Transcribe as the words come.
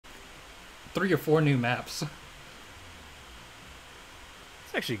3 or 4 new maps.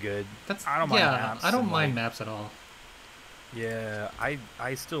 It's actually good. That's I don't mind yeah. maps. I don't and, mind like, maps at all. Yeah,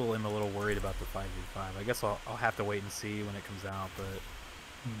 I still am a little worried about the 5v5. I guess I'll have to wait and see when it comes out,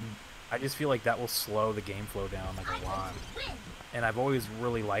 but I just feel like that will slow the game flow down like a lot. And I've always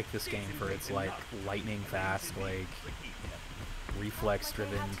really liked this game for its like lightning fast, like reflex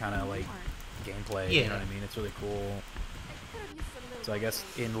driven kind of like gameplay. Yeah. You know what I mean? It's really cool. So I guess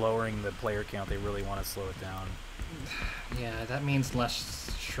in lowering the player count, they really want to slow it down. Yeah, that means less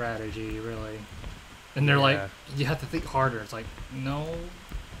strategy, really. And they're like, you have to think harder. It's like, no.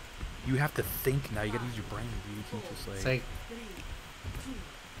 You have to think now. You gotta use your brain, dude. You can't just It's like.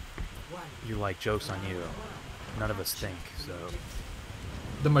 like, You're like, joke's on you. None of us think, so.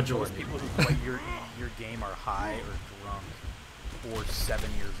 the Most majority. people who play your game are high or drunk or 7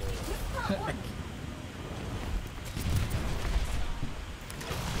 years old.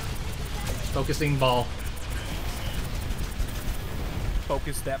 Focusing ball.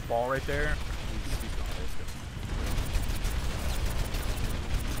 Focus that ball right there.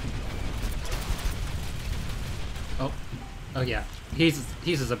 Oh, oh yeah. He's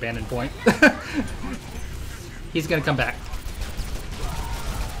his abandoned point. He's gonna come back.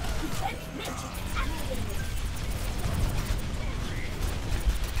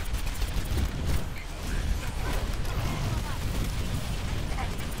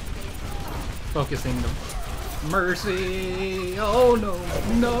 Focusing the mercy. Oh no,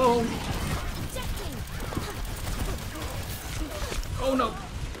 no. Oh no.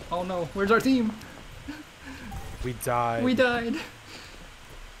 Oh no. Where's our team? We died. We died.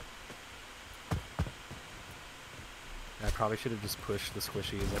 I probably should have just pushed the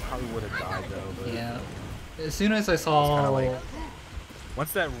squishies. I probably would have died though. But Yeah. As soon as I it's saw, kinda like,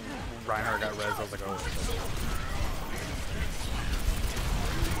 once that Reinhardt got res, I was like, oh.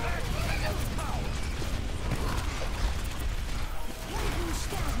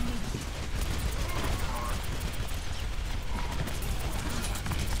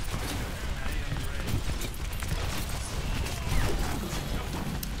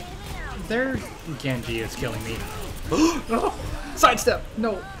 their Genji is killing me. Oh, sidestep.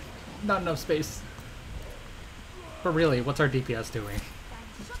 No, not enough space. But really, what's our DPS doing?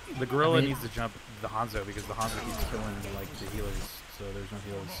 The gorilla I mean, needs to jump the Hanzo because the Hanzo keeps killing like the healers, so there's no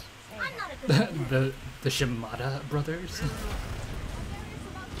heals. the Shimada brothers.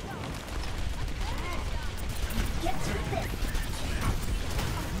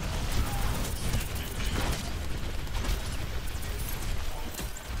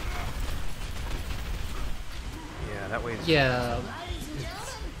 Yeah, that way. Yeah.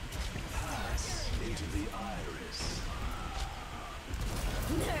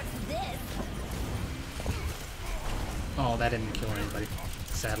 Oh, that didn't kill anybody,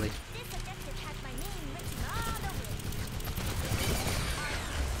 sadly.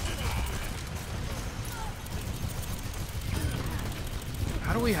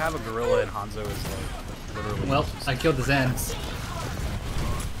 How do we have a gorilla and Hanzo is like literally? Well, just, I killed the Zen.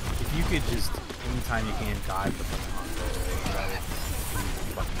 if you could just anytime you can dive the fucking Hanzo, that would be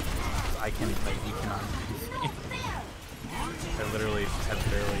fucking. I can like you cannot do anything. I literally have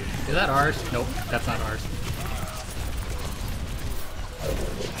barely. Is that ours? Nope, that's not ours.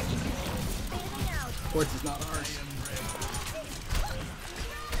 Of course it's not ours.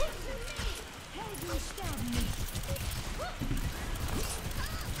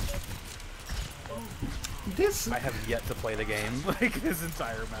 This I have yet to play the game like this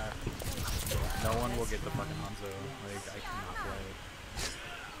entire map. No one will get the fucking Hanzo. Like I cannot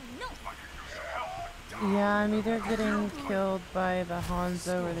play. Yeah, I'm either getting killed by the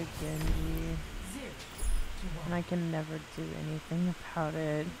Hanzo or the Genji. And I can never do anything about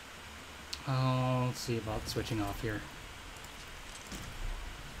it. oh, let's see about switching off here.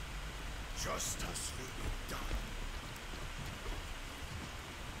 Justice will be done.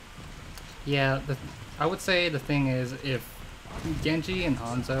 Yeah, I would say the thing is, if Genji and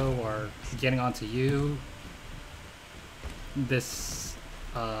Hanzo are getting onto you, this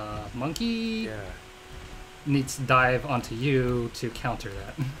monkey Yeah. needs to dive onto you to counter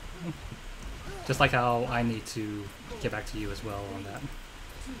that. Just like how I need to get back to you as well on that.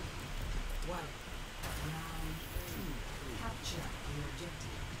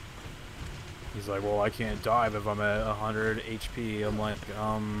 He's like, well, I can't dive if I'm at 100 HP. I'm like,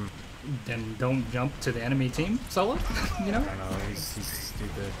 Then don't jump to the enemy team solo, you know? I don't know, he's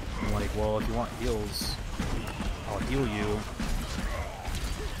stupid. I'm like, well, if you want heals, I'll heal you.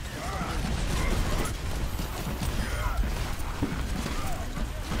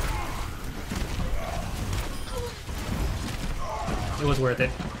 It was worth it.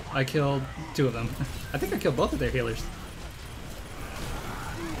 I killed 2 of them. I think I killed both of their healers.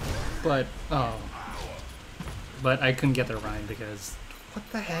 But, oh. But I couldn't get their Rhine because... What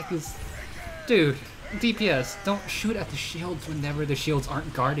the heck is... Dude, DPS, don't shoot at the shields whenever the shields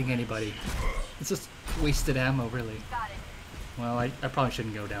aren't guarding anybody. It's just wasted ammo, really. Well, I probably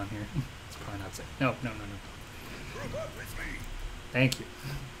shouldn't go down here. It's probably not safe. No. Thank you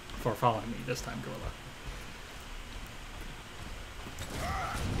for following me this time, Gorilla.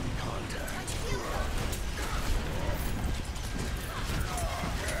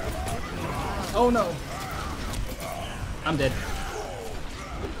 Oh no! I'm dead.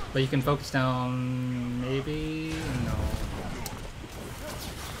 But you can focus down, maybe? No.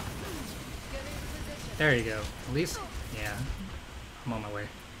 There you go. At least, yeah. I'm on my way.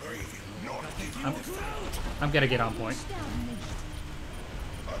 I'm gonna get on point.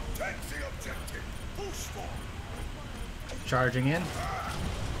 Charging in.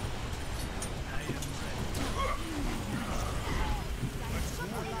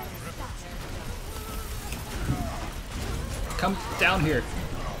 Come down here.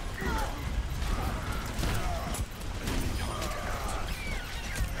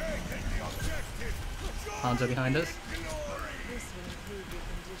 Hanzo behind us.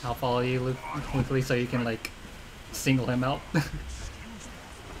 I'll follow you, Loukily, so you can like single him out.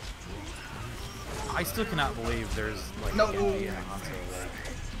 I still cannot believe there's like No. Genji and Hanzo that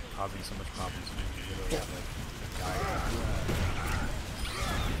causing so much problems when you literally have like a guy.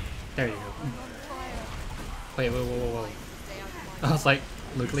 There you go. Wait, whoa. I was like,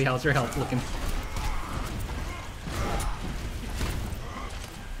 Loukily, how's your health looking?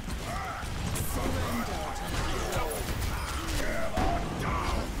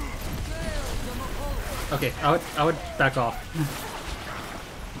 Okay, I would back off.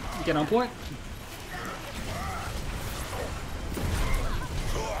 Get on point.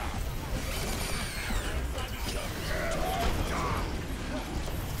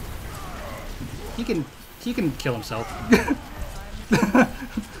 He can kill himself.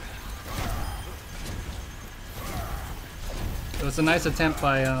 It was a nice attempt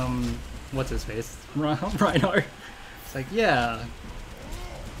by what's his face? Reinhardt. It's like, yeah.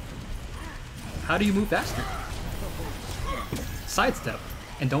 How do you move faster? Sidestep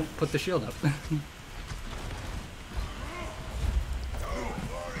and don't put the shield up.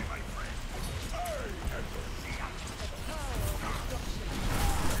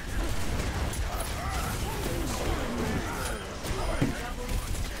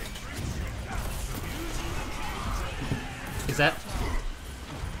 Is that?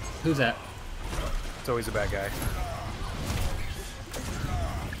 Who's that? It's always a bad guy.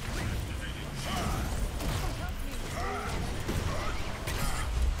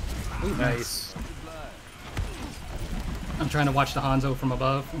 Ooh, Nice. I'm trying to watch the Hanzo from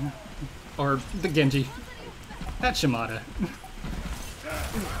above. Or the Genji. That's Shimada.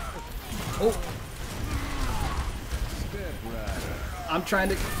 Oh. I'm trying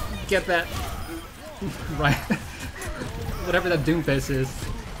to get that right. Whatever that Doomfist is.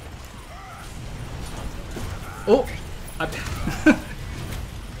 Oh!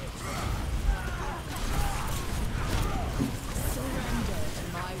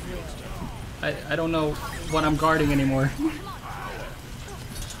 I don't know what I'm guarding anymore.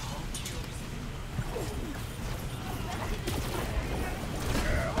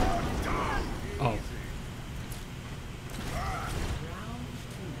 Oh.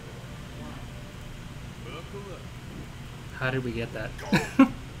 How did we get that?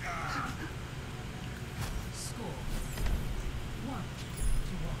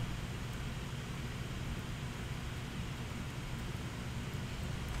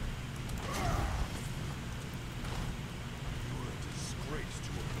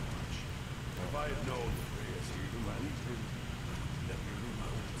 If I had known the prayers here, man, let me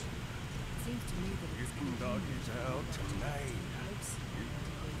remote. Seems to me that You it's can dog it out tonight.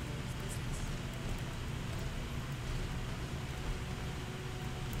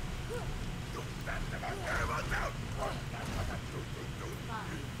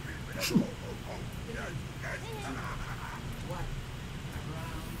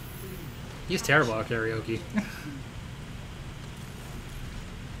 He's terrible at karaoke.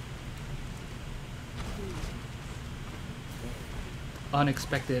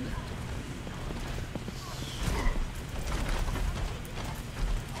 Unexpected.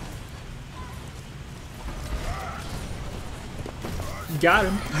 Got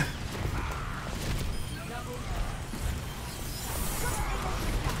him.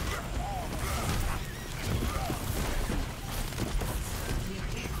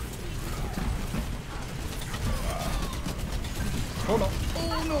 Hold on.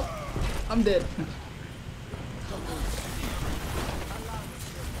 Oh no. No! I'm dead.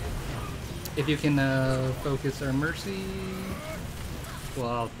 If you can focus our mercy.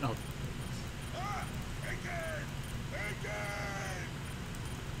 Well, I'll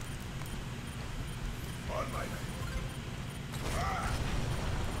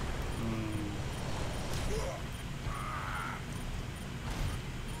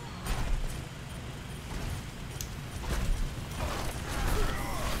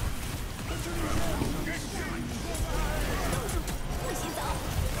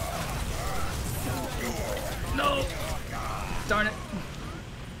No! Darn it.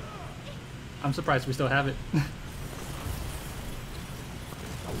 I'm surprised we still have it.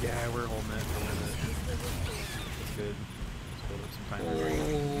 Yeah, we're holding it. We're with it. It's good. Let's build up some time.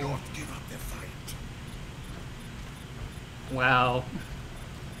 Not give up the fight. Wow.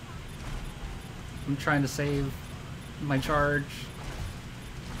 I'm trying to save my charge.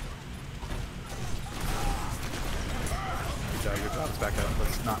 Good job, good job. Let's back up.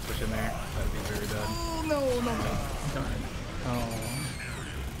 Let's not push in there. That'd be very bad. Oh, no, no, no. Darn it. Oh.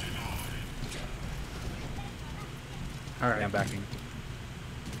 Alright. Yeah, I'm backing.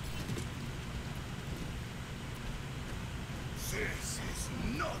 This is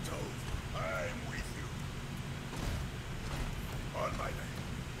not over. I'm with you. On my way.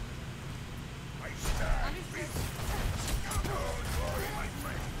 I stand with you. Don't worry, my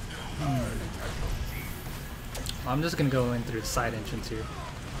friend. I'm just gonna go in through the side entrance here.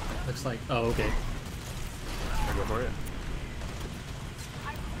 Looks like. Oh, okay. I'll go for it.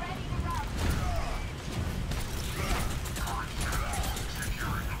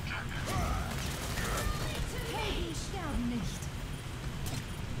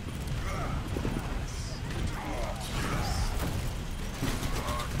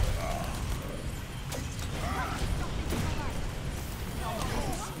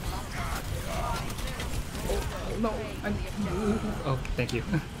 No, I'm. Oh, thank you.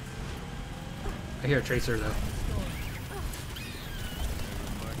 I hear a tracer though.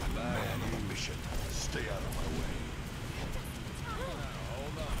 Mission. Stay out of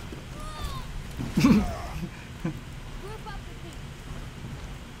my way.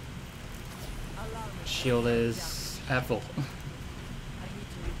 Shield is at full. I need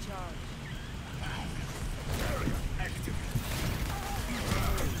to recharge.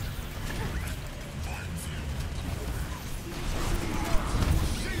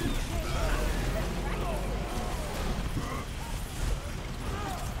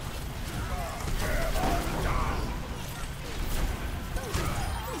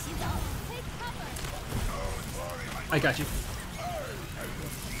 I got you.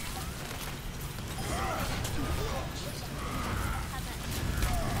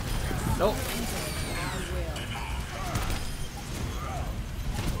 Nope.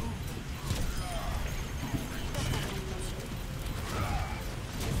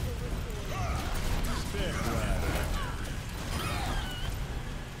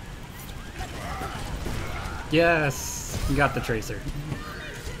 Yes, you got the tracer.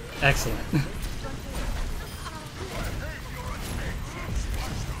 Excellent.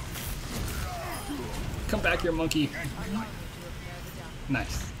 Come back here, monkey.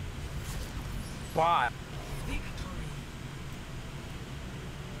 Nice. Bot.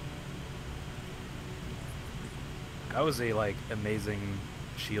 That was a like amazing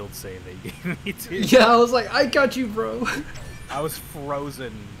shield save that you gave me too. Yeah, I was like, I got you, bro. I was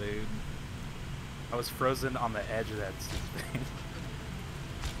frozen, dude. I was frozen on the edge of that thing.